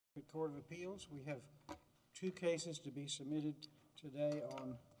Court of Appeals. We have two cases to be submitted today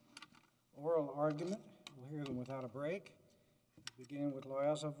on oral argument. We'll hear them without a break. Begin with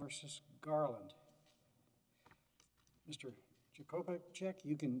Loayza versus Garland. Mr. Jakopchek,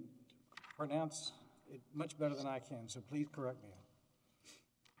 you can pronounce it much better than I can, so please correct me.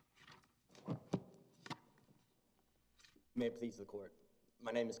 May it please the court.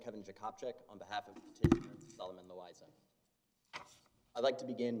 My name is Kevin Jakopchek on behalf of petitioner Clement Loayza. I'd like to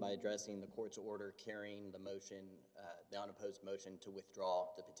begin by addressing the court's order carrying the motion, the unopposed motion to withdraw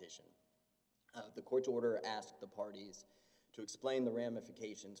the petition. The court's order asked the parties to explain the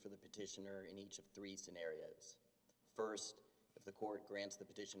ramifications for the petitioner in each of three scenarios. First, if the court grants the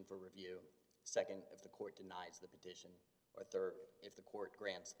petition for review. Second, if the court denies the petition. Or third, if the court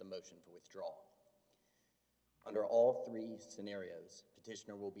grants the motion for withdrawal. Under all three scenarios,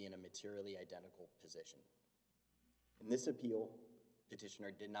 petitioner will be in a materially identical position. In this appeal,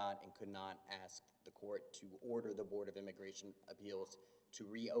 petitioner did not and could not ask the court to order the Board of Immigration Appeals to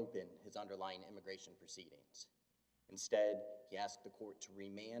reopen his underlying immigration proceedings. Instead, he asked the court to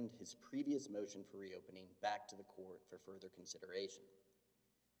remand his previous motion for reopening back to the court for further consideration.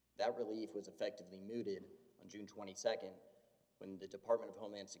 That relief was effectively mooted on June 22nd when the Department of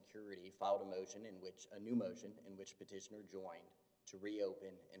Homeland Security filed a new motion in which petitioner joined to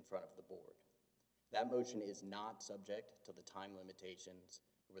reopen in front of the board. That motion is not subject to the time limitations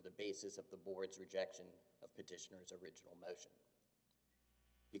that were the basis of the board's rejection of petitioner's original motion.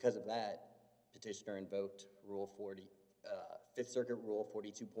 Because of that, petitioner invoked Fifth Circuit Rule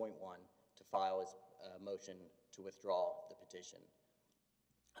 42.1 to file his motion to withdraw the petition.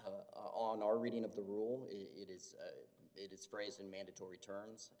 On our reading of the rule, it is phrased in mandatory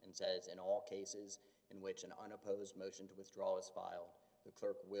terms and says, in all cases in which an unopposed motion to withdraw is filed, the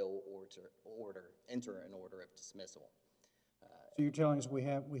clerk will enter an order of dismissal. So you're telling us we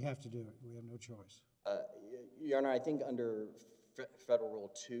have to do it. We have no choice. Your Honor, I think under Federal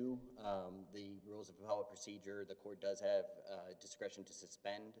Rule 2, the Rules of Appellate Procedure, the court does have discretion to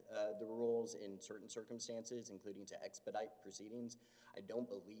suspend the rules in certain circumstances, including to expedite proceedings. I don't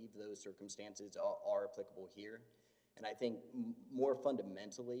believe those circumstances are applicable here. And I think more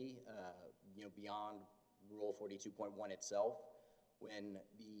fundamentally, beyond Rule 42.1 itself, when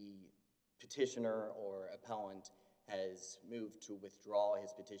the petitioner or appellant has moved to withdraw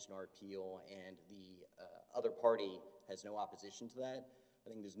his petition or appeal and the other party has no opposition to that, I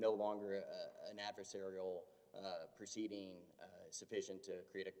think there's no longer an adversarial proceeding sufficient to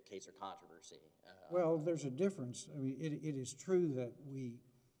create a case or controversy. Well, there's a difference. I mean, it is true that we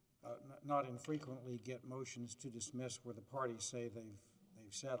not infrequently get motions to dismiss where the parties say they've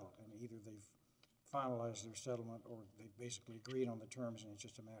settled, and either they've finalized their settlement or they've basically agreed on the terms and it's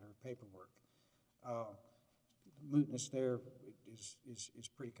just a matter of paperwork. The mootness there is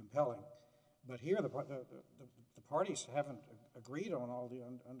pretty compelling. But here the parties haven't agreed on all the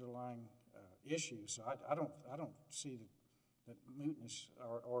underlying issues. So I don't see that mootness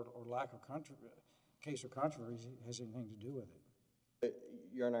or lack of case or controversy has anything to do with it.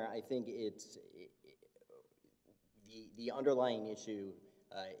 Your Honor, I think it's the underlying issue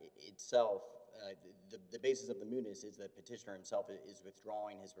itself. The basis of the mootness is that petitioner himself is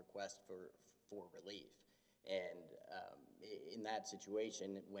withdrawing his request for relief. And in that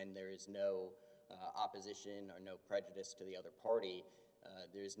situation, when there is no opposition or no prejudice to the other party,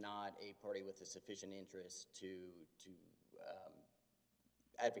 there's not a party with a sufficient interest to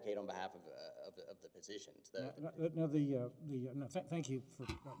advocate on behalf of the positions. Thank you for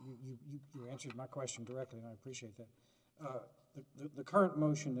you answered my question directly, and I appreciate that. The current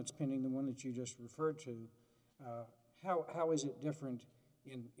motion that's pending, the one that you just referred to, how is it different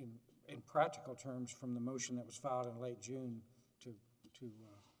in practical terms from the motion that was filed in late June to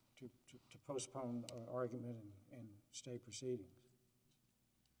postpone argument and stay proceedings?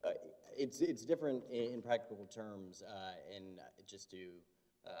 It's different in practical terms, and just to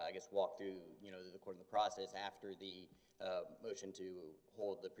I guess walk through the court in the process. After the motion to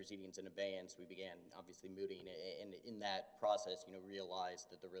hold the proceedings in abeyance, we began obviously mooting, and in that process, realized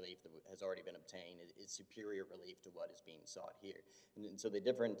that the relief that has already been obtained is superior relief to what is being sought here. And so the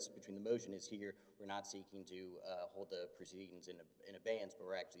difference between the motion is here, we're not seeking to hold the proceedings in abeyance, but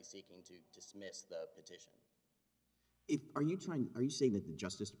we're actually seeking to dismiss the petition. Are you saying that the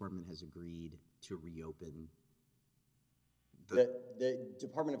Justice Department has agreed to reopen? The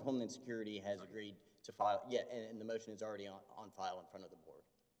Department of Homeland Security has agreed to file, and the motion is already on file in front of the board.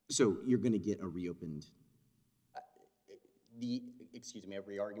 So you're going to get a reopened? A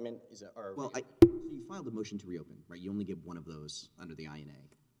re-argument? You filed a motion to reopen, right? You only get one of those under the INA.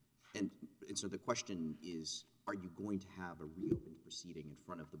 And so the question is, are you going to have a reopened proceeding in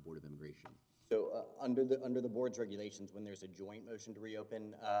front of the Board of Immigration? So under the board's regulations, when there's a joint motion to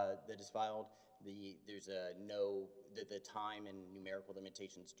reopen that is filed, the time and numerical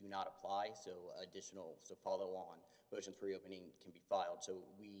limitations do not apply. So follow-on motions for reopening can be filed. So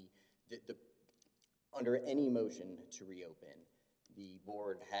under any motion to reopen, the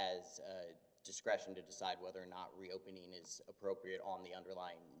board has discretion to decide whether or not reopening is appropriate on the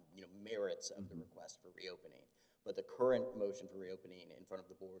underlying merits of the request for reopening. But the current motion for reopening in front of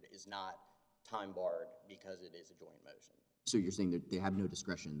the board is not time barred because it is a joint motion. So you're saying that they have no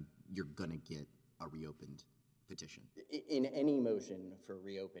discretion, you're going to get a reopened petition? In any motion for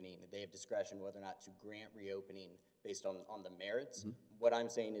reopening, they have discretion whether or not to grant reopening based on the merits. What I'm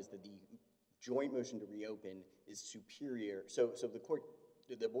saying is that the joint motion to reopen is superior. So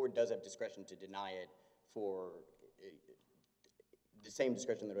the board does have discretion to deny it for the same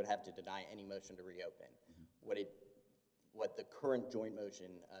discretion that it would have to deny any motion to reopen. What the current joint motion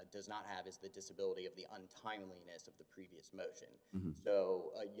does not have is the disability of the untimeliness of the previous motion.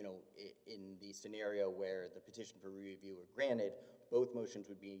 So, in the scenario where the petition for review were granted, both motions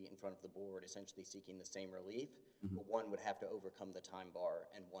would be in front of the board essentially seeking the same relief, but one would have to overcome the time bar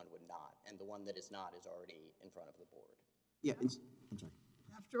and one would not. And the one that is not is already in front of the board. Yeah, I'm sorry.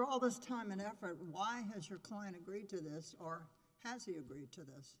 After all this time and effort, why has your client agreed to this, or has he agreed to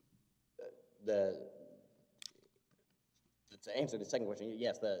this? To answer the second question,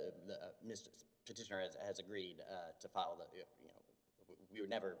 yes, the petitioner has agreed to file we would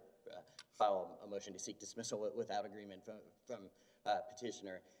never file a motion to seek dismissal without agreement from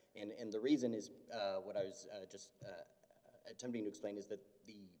petitioner. And the reason is what I was just attempting to explain is that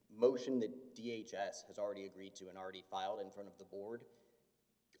the motion that DHS has already agreed to and already filed in front of the board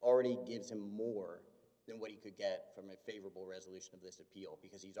already gives him more than what he could get from a favorable resolution of this appeal,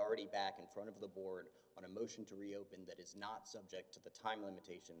 because he's already back in front of the board on a motion to reopen that is not subject to the time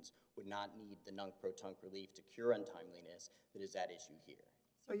limitations, would not need the nunc-pro-tunc relief to cure untimeliness that is at issue here.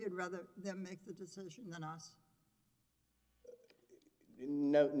 So you'd rather them make the decision than us?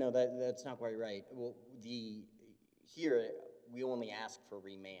 No, that's not quite right. Well, here we only ask for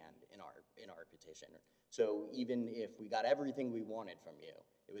remand in our petition. So even if we got everything we wanted from you,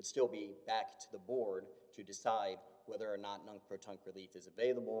 it would still be back to the board to decide whether or not nunc-pro-tunc relief is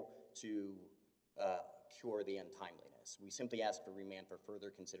available to cure the untimeliness. We simply ask for remand for further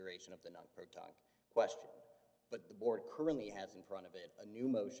consideration of the nunc-pro-tunc question. But the board currently has in front of it a new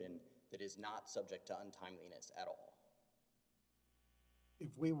motion that is not subject to untimeliness at all.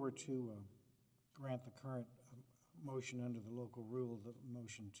 If we were to grant the current motion under the local rule, the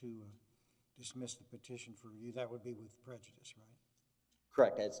motion to dismiss the petition for review, that would be with prejudice, right?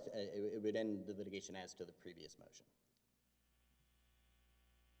 Correct. It would end the litigation as to the previous motion.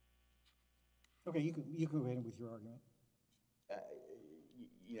 Okay, you can go ahead with your argument.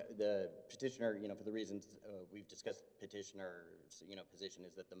 The petitioner, for the reasons we've discussed, petitioner's, position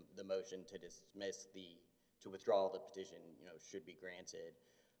is that the motion to dismiss to withdraw the petition, should be granted.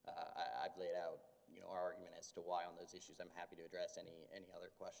 I've laid out, our argument as to why on those issues. I'm happy to address any other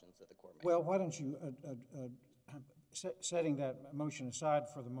questions that the court may have. Well, why don't you, setting that motion aside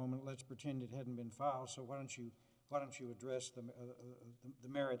for the moment, let's pretend it hadn't been filed. So why don't you address the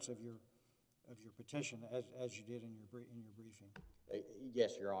merits of your petition as you did in your briefing?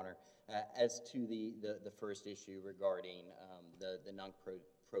 Yes, Your Honor. As to the first issue regarding the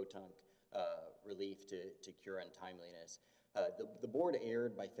nunc-pro-tunc relief to cure untimeliness, the board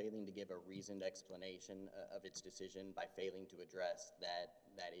erred by failing to give a reasoned explanation of its decision, by failing to address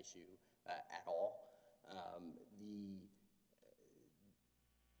that issue at all.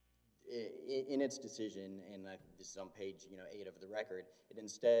 In its decision, and this is on page 8 of the record, it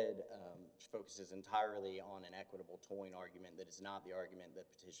instead focuses entirely on an equitable tolling argument that is not the argument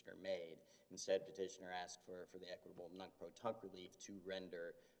that petitioner made. Instead, petitioner asked for the equitable nunc-pro-tunc relief to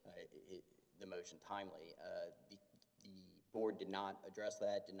render the motion timely. The board did not address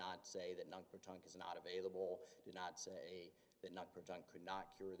that, did not say that nunc-pro-tunc is not available, did not say that nunc-pro-tunc could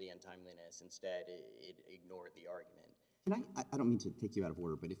not cure the untimeliness. Instead, it ignored the argument. I don't mean to take you out of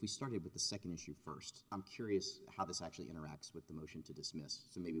order, but if we started with the second issue first, I'm curious how this actually interacts with the motion to dismiss,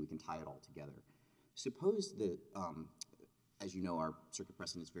 so maybe we can tie it all together. Suppose that, as you know, our circuit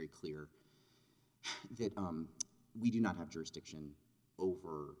precedent is very clear, that we do not have jurisdiction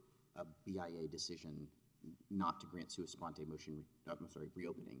over a BIA decision not to grant sua sponte motion,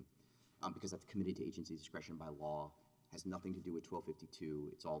 reopening, because that's committed to agency discretion by law, has nothing to do with 1252,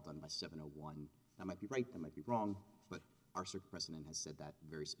 it's all done by 701. That might be right, that might be wrong, but our circuit precedent has said that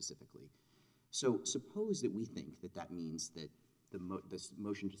very specifically. So suppose that we think that that means that this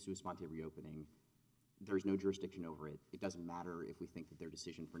motion to sua sponte reopening there's no jurisdiction over it. It doesn't matter if we think that their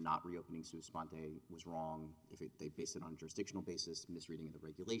decision for not reopening sua sponte was wrong, if they based it on a jurisdictional basis, misreading of the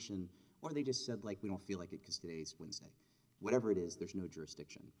regulation, or they just said, like, we don't feel like it because today's Wednesday. Whatever it is, there's no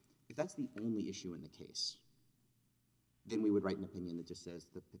jurisdiction. If that's the only issue in the case, then we would write an opinion that just says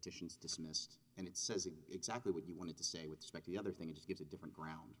the petition's dismissed, and it says exactly what you wanted to say with respect to the other thing. It just gives a different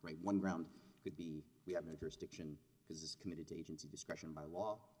ground, right? One ground could be we have no jurisdiction because it's committed to agency discretion by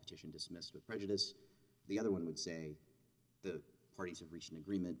law, petition dismissed with prejudice. The other one would say the parties have reached an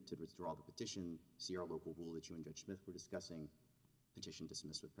agreement to withdraw the petition, see our local rule that you and Judge Smith were discussing, petition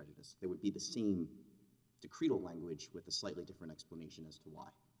dismissed with prejudice. They would be the same decretal language with a slightly different explanation as to why.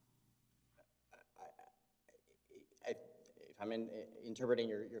 If I'm interpreting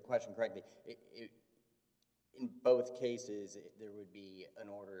your question correctly, in both cases, there would be an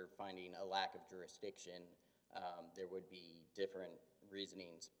order finding a lack of jurisdiction. There would be different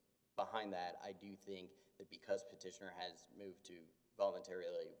reasonings behind that. I do think that because petitioner has moved to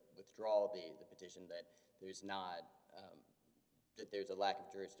voluntarily withdraw the petition, that there's not, that there's a lack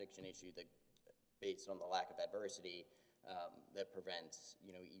of jurisdiction issue that based on the lack of adversity that prevents,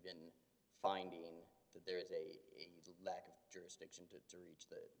 even finding that there is a lack of jurisdiction to reach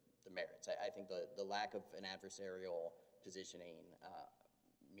the merits. I think the lack of an adversarial positioning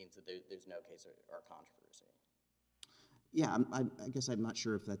means that there's no case or controversy. Yeah, I guess I'm not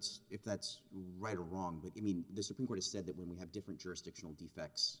sure if that's right or wrong, but I mean, the Supreme Court has said that when we have different jurisdictional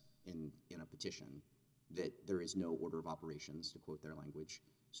defects in a petition, that there is no order of operations, to quote their language,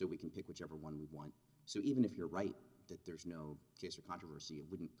 so we can pick whichever one we want. So even if you're right that there's no case or controversy, it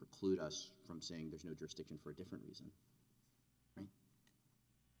wouldn't preclude us from saying there's no jurisdiction for a different reason, right?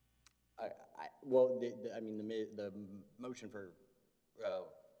 Well, the motion for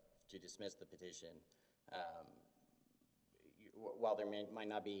to dismiss the petition, while there might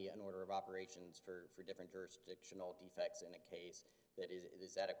not be an order of operations for different jurisdictional defects in a case that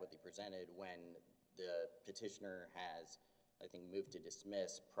is adequately presented, when the petitioner has, I think, moved to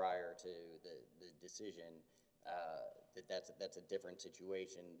dismiss prior to the decision, that's a different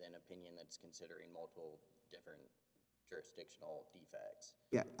situation than opinion that's considering multiple different jurisdictional defects.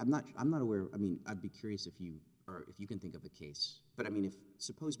 Yeah, I'm not aware. I mean, I'd be curious if you can think of a case. But I mean,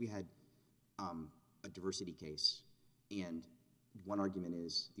 suppose we had a diversity case, and one argument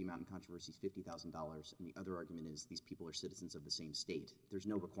is the amount in controversy is $50,000, and the other argument is these people are citizens of the same state. There's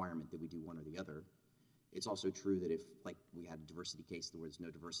no requirement that we do one or the other. It's also true that if, like, we had a diversity case where there's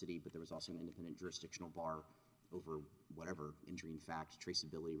no diversity, but there was also an independent jurisdictional bar over whatever, injury in fact,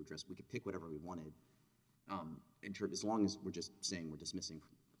 traceability, redress, we could pick whatever we wanted, as long as we're just saying we're dismissing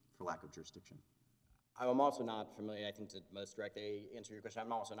for lack of jurisdiction. I'm also not familiar, I think to most directly answer your question,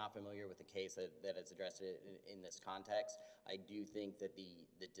 I'm also not familiar with the case that has addressed it in this context. I do think that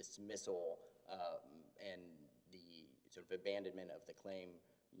the dismissal and the sort of abandonment of the claim,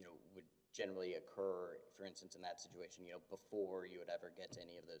 would generally occur, for instance, in that situation, before you would ever get to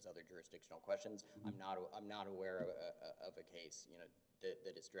any of those other jurisdictional questions. I'm not aware of a case,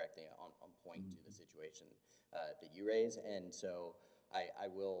 that is directly on point to the situation that you raise, and so I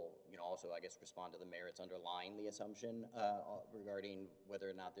will, also, I guess, respond to the merits underlying the assumption regarding whether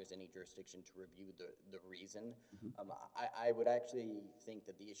or not there's any jurisdiction to review the reason. I would actually think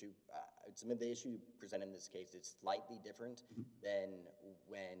that the issue, the issue presented in this case is slightly different than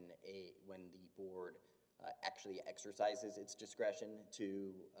when the board actually exercises its discretion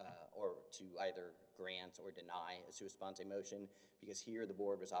to either grant or deny a sua sponte motion, because here the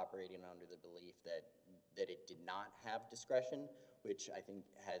board was operating under the belief that it did not have discretion, which I think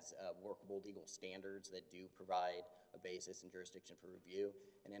has workable legal standards that do provide a basis and jurisdiction for review.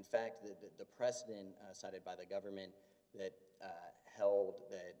 And in fact, the precedent cited by the government that held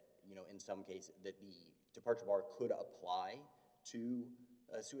that, in some cases, that the departure bar could apply to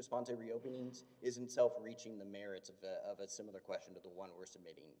sua sponte reopenings is in itself reaching the merits of a similar question to the one we're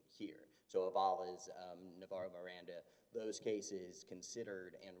submitting here. So Avala's, Navarro-Miranda, those cases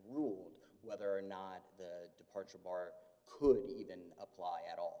considered and ruled whether or not the departure bar could even apply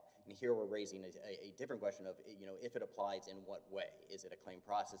at all. And here we're raising a different question of, if it applies, in what way? Is it a claim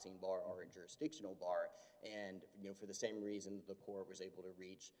processing bar or a jurisdictional bar? And, for the same reason the court was able to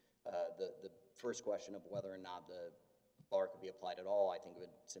reach the first question of whether or not the bar could be applied at all, I think it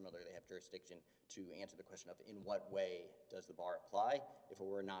would similarly have jurisdiction to answer the question of in what way does the bar apply if it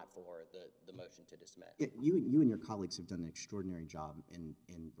were not for the motion to dismiss. Yeah, you and your colleagues have done an extraordinary job in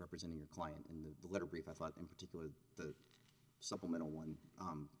representing your client. And the letter brief, I thought, in particular, the supplemental one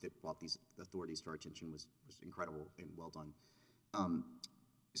that brought these authorities to our attention was incredible and well done.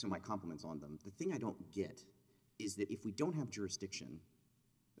 So my compliments on them. The thing I don't get is that if we don't have jurisdiction,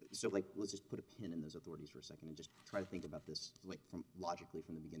 So, like, let's just put a pin in those authorities for a second and just try to think about this, like, logically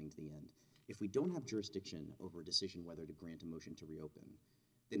from the beginning to the end. If we don't have jurisdiction over a decision whether to grant a motion to reopen,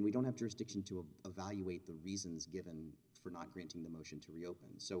 then we don't have jurisdiction to evaluate the reasons given for not granting the motion to reopen.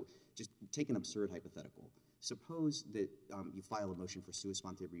 So just take an absurd hypothetical. Suppose that you file a motion for sua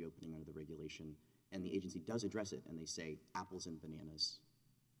sponte reopening under the regulation, and the agency does address it, and they say apples and bananas,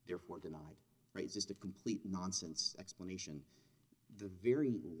 therefore denied, right? It's just a complete nonsense explanation. The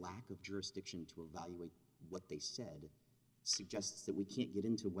very lack of jurisdiction to evaluate what they said suggests that we can't get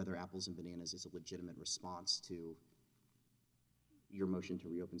into whether apples and bananas is a legitimate response to your motion to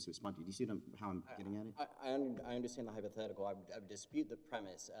reopen sua sponte. Do you see how I'm getting at it? I understand the hypothetical. I would dispute the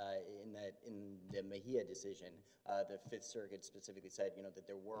premise in that in the Mejia decision, the Fifth Circuit specifically said, that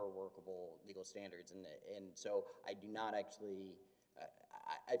there were workable legal standards, and so I do not actually.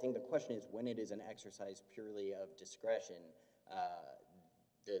 I think the question is when it is an exercise purely of discretion.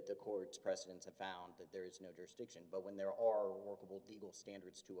 The court's precedents have found that there is no jurisdiction, but when there are workable legal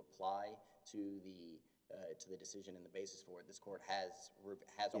standards to apply to the decision and the basis for it, this court has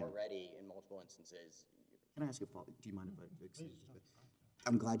already in multiple instances. Can I ask a follow-up? Do you mind if I excuse you?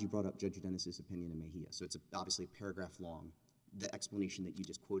 I'm glad you brought up Judge Dennis's opinion in Mejia. So it's obviously a paragraph long. The explanation that you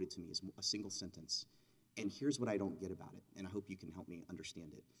just quoted to me is a single sentence. And here's what I don't get about it, and I hope you can help me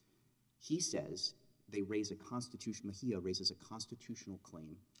understand it. He says Mejia raises a constitutional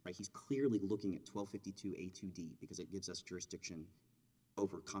claim, right? He's clearly looking at 1252A2D because it gives us jurisdiction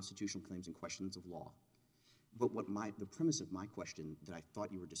over constitutional claims and questions of law. But the premise of my question that I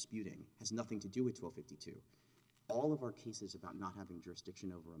thought you were disputing has nothing to do with 1252. All of our cases about not having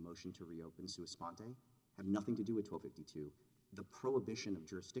jurisdiction over a motion to reopen sua sponte have nothing to do with 1252. The prohibition of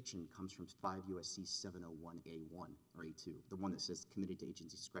jurisdiction comes from 5 U.S.C. 701A1 or A2, the one that says committed to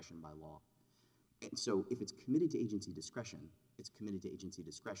agency discretion by law. And so if it's committed to agency discretion, it's committed to agency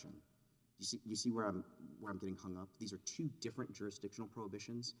discretion. You see where I'm getting hung up? These are two different jurisdictional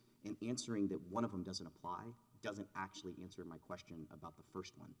prohibitions, and answering that one of them doesn't apply doesn't actually answer my question about the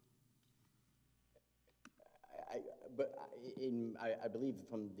first one. I believe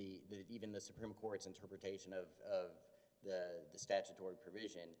from even the Supreme Court's interpretation of the statutory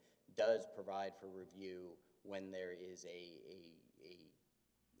provision does provide for review when there is a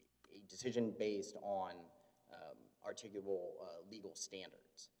decision based on articulable legal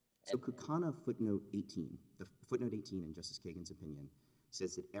standards. So Kukana footnote 18, the footnote 18 in Justice Kagan's opinion,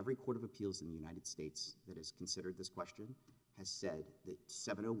 says that every court of appeals in the United States that has considered this question has said that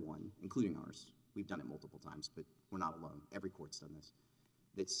 701, including ours, we've done it multiple times, but we're not alone. Every court's done this.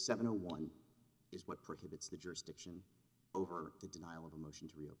 That 701 is what prohibits the jurisdiction over the denial of a motion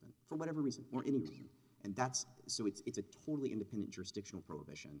to reopen, for whatever reason, or any reason. And so it's a totally independent jurisdictional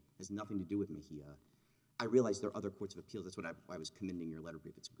prohibition, has nothing to do with Mejia. I realize there are other courts of appeals. That's what I was commending your letter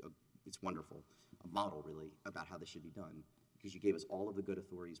brief. It's wonderful, a model really about how this should be done, because you gave us all of the good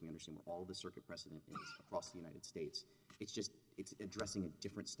authorities. We understand where all of the circuit precedent is across the United States. It's addressing a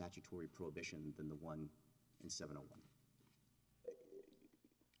different statutory prohibition than the one in 701.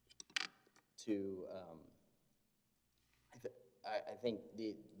 I think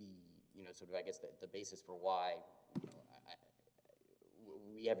the the basis for why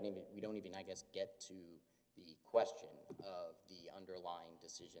we don't even get to the question of the underlying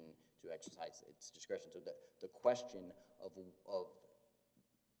decision to exercise its discretion. So the question of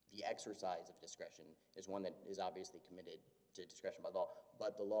the exercise of discretion is one that is obviously committed to discretion by law,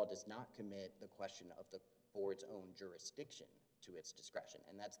 but the law does not commit the question of the board's own jurisdiction to its discretion.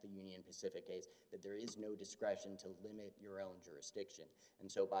 And that's the Union Pacific case, that there is no discretion to limit your own jurisdiction.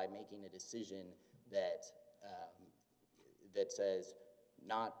 And so by making a decision that that says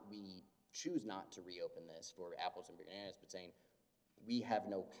we choose not to reopen this for apples and bananas, but saying we have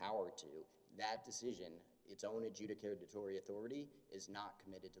no power to, that decision, its own adjudicatory authority, is not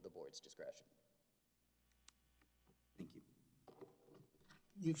committed to the board's discretion. Thank you.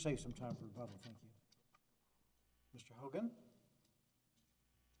 You've saved some time for rebuttal. Thank you. Mr. Hogan?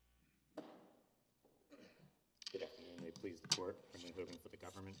 Good afternoon. May it please the court. Clement Hogan for the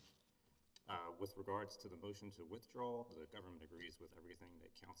government. With regards to the motion to withdraw, the government agrees with everything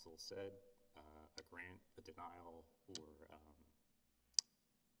that counsel said. A grant, a denial, or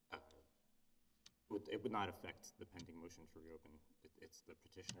it would not affect the pending motion to reopen. It's the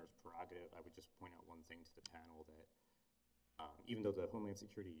petitioner's prerogative. I would just point out one thing to the panel that even though the Homeland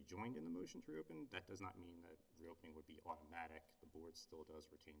Security joined in the motion to reopen, that does not mean that reopening would be automatic. The board still does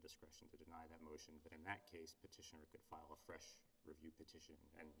retain discretion to deny that motion, but in that case, petitioner could file a fresh review petition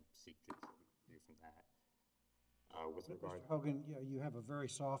and seek judicial review from that. With regard, Mr. Hogan, you have a very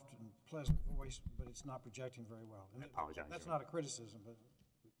soft and pleasant voice, but it's not projecting very well. I apologize. That's not a criticism, but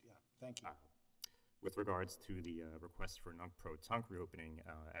Thank you. With regards to the request for nunc-pro-tunc reopening,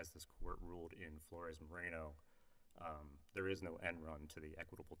 as this court ruled in Flores-Moreno, there is no end run to the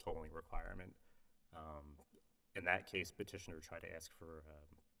equitable tolling requirement. In that case, petitioner tried to ask for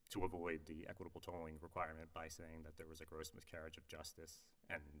to avoid the equitable tolling requirement by saying that there was a gross miscarriage of justice,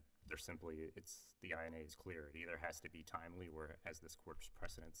 and the INA is clear. It either has to be timely, or as this court's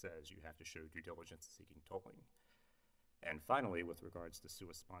precedent says, you have to show due diligence seeking tolling. And finally, with regards to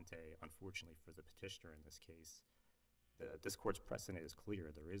sua sponte, unfortunately for the petitioner in this case, this court's precedent is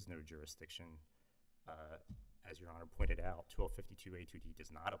clear. There is no jurisdiction. As Your Honor pointed out, 1252A2D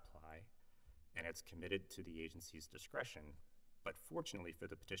does not apply, and it's committed to the agency's discretion. But fortunately for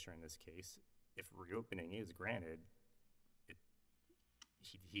the petitioner in this case, if reopening is granted,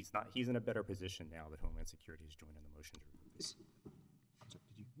 he's in a better position now that Homeland Security has joined in the motion to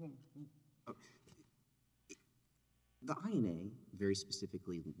The INA very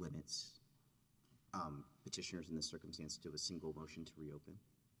specifically limits petitioners in this circumstance to a single motion to reopen.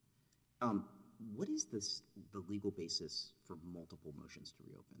 What is the legal basis for multiple motions to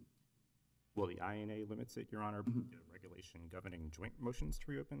reopen? Well, the INA limits it, Your Honor. The regulation governing joint motions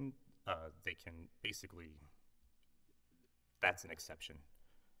to reopen, they can basically, that's an exception.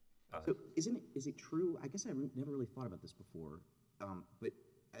 So is it true? I guess I never really thought about this before, but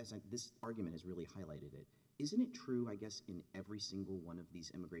this argument has really highlighted it. Isn't it true, I guess, in every single one of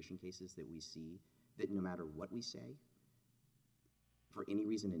these immigration cases that we see, that no matter what we say, for any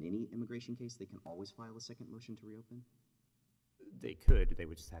reason in any immigration case, they can always file a second motion to reopen? They could. They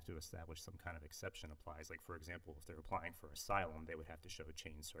would just have to establish some kind of exception applies. Like, for example, if they're applying for asylum, they would have to show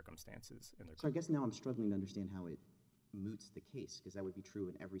changed circumstances. So I guess now I'm struggling to understand how it moots the case, because that would be true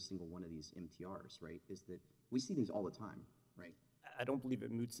in every single one of these MTRs, right? Is that we see these all the time, right? I don't believe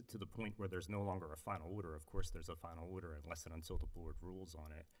it moots it to the point where there's no longer a final order. Of course, there's a final order unless and until the board rules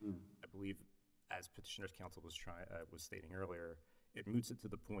on it. I believe, as Petitioner's Counsel was stating earlier, it moots it to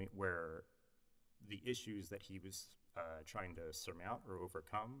the point where the issues that he was trying to surmount or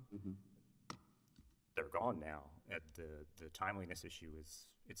overcome, they're gone now. And the timeliness issue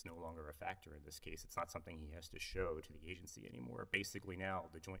it's no longer a factor in this case. It's not something he has to show to the agency anymore. Basically now,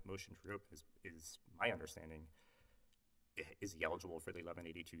 the joint motion to reopen is my understanding, is he eligible for the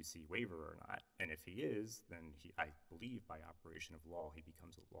 1182C waiver or not? And if he is, then I believe by operation of law, he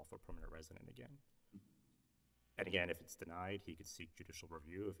becomes a lawful permanent resident again. And again, if it's denied, he could seek judicial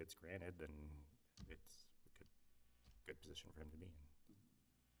review. If it's granted, then it's a good position for him to be in.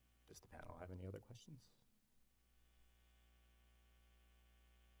 Does the panel have any other questions?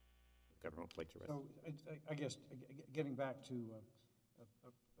 The government would like to rest. So I guess getting back to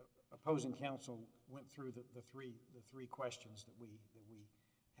opposing counsel went through the three questions that we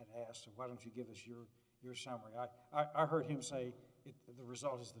had asked. So why don't you give us your summary? I heard him say the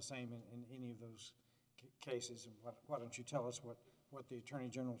result is the same in any of those cases. And why don't you tell us what the Attorney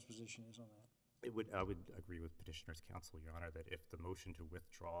General's position is on that? I would agree with Petitioner's Counsel, Your Honor, that if the motion to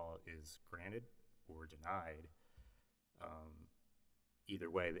withdraw is granted or denied, either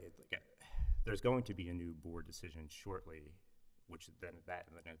way, there's going to be a new board decision shortly, which then that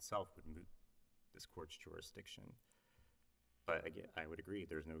in itself would moot this court's jurisdiction. But again, I would agree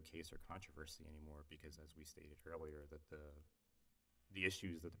there's no case or controversy anymore because, as we stated earlier, that the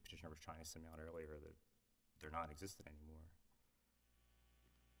issues that the petitioner was trying to surmount earlier, that they're non-existent anymore.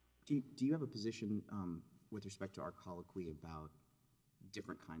 Do you have a position with respect to our colloquy about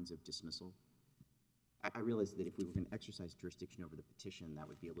different kinds of dismissal? I realize that if we were going to exercise jurisdiction over the petition, that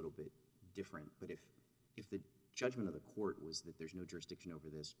would be a little bit different. But if the judgment of the court was that there's no jurisdiction over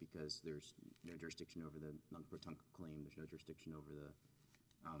this because there's no jurisdiction over the non-proton claim, there's no jurisdiction over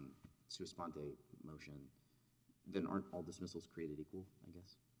the sua sponte motion, then aren't all dismissals created equal, I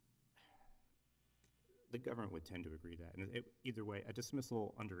guess? The government would tend to agree that. And either way, a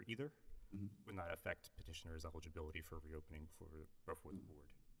dismissal under either would not affect petitioner's eligibility for reopening before the board.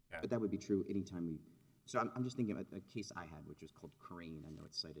 But that would be true anytime we... So I'm just thinking about a case I had, which was called Crane. I know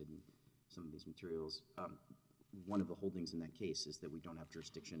it's cited in some of these materials. One of the holdings in that case is that we don't have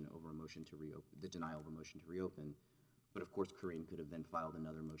jurisdiction over a motion to reopen, the denial of a motion to reopen. But of course, Crane could have then filed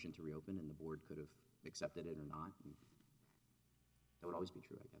another motion to reopen, and the board could have accepted it or not. And that would always be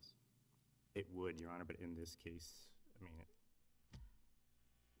true, I guess. It would, Your Honor, but in this case, I mean,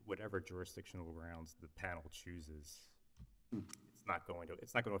 whatever jurisdictional grounds the panel chooses, it's not going to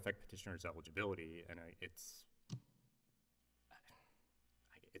affect petitioner's eligibility, and it's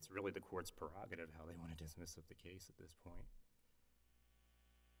really the court's prerogative how they want to dismiss of the case at this point.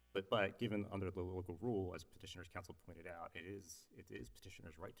 But given under the local rule, as Petitioner's Counsel pointed out, it is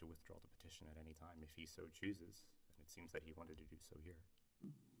petitioner's right to withdraw the petition at any time if he so chooses, and it seems that he wanted to do so here.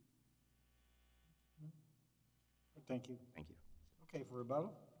 Thank you. Thank you. Okay, for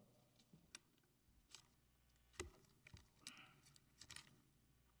rebuttal?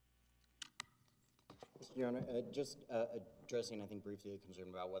 Your Honor, just addressing, I think, briefly a concern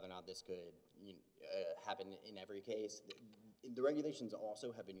about whether or not this could happen in every case. The regulations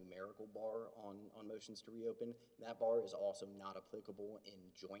also have a numerical bar on motions to reopen. That bar is also not applicable in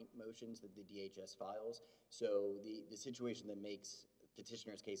joint motions that the DHS files. So the situation that makes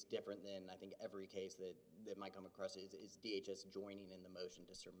petitioner's case different than, I think, every case that might come across is DHS joining in the motion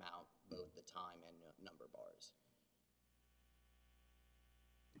to surmount both the time and number bars.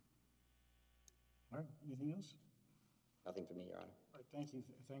 All right, anything else? Nothing from me, Your Honor. All right, thank you.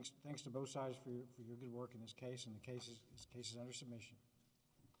 Thanks to both sides for your good work in this case, and this case is under submission.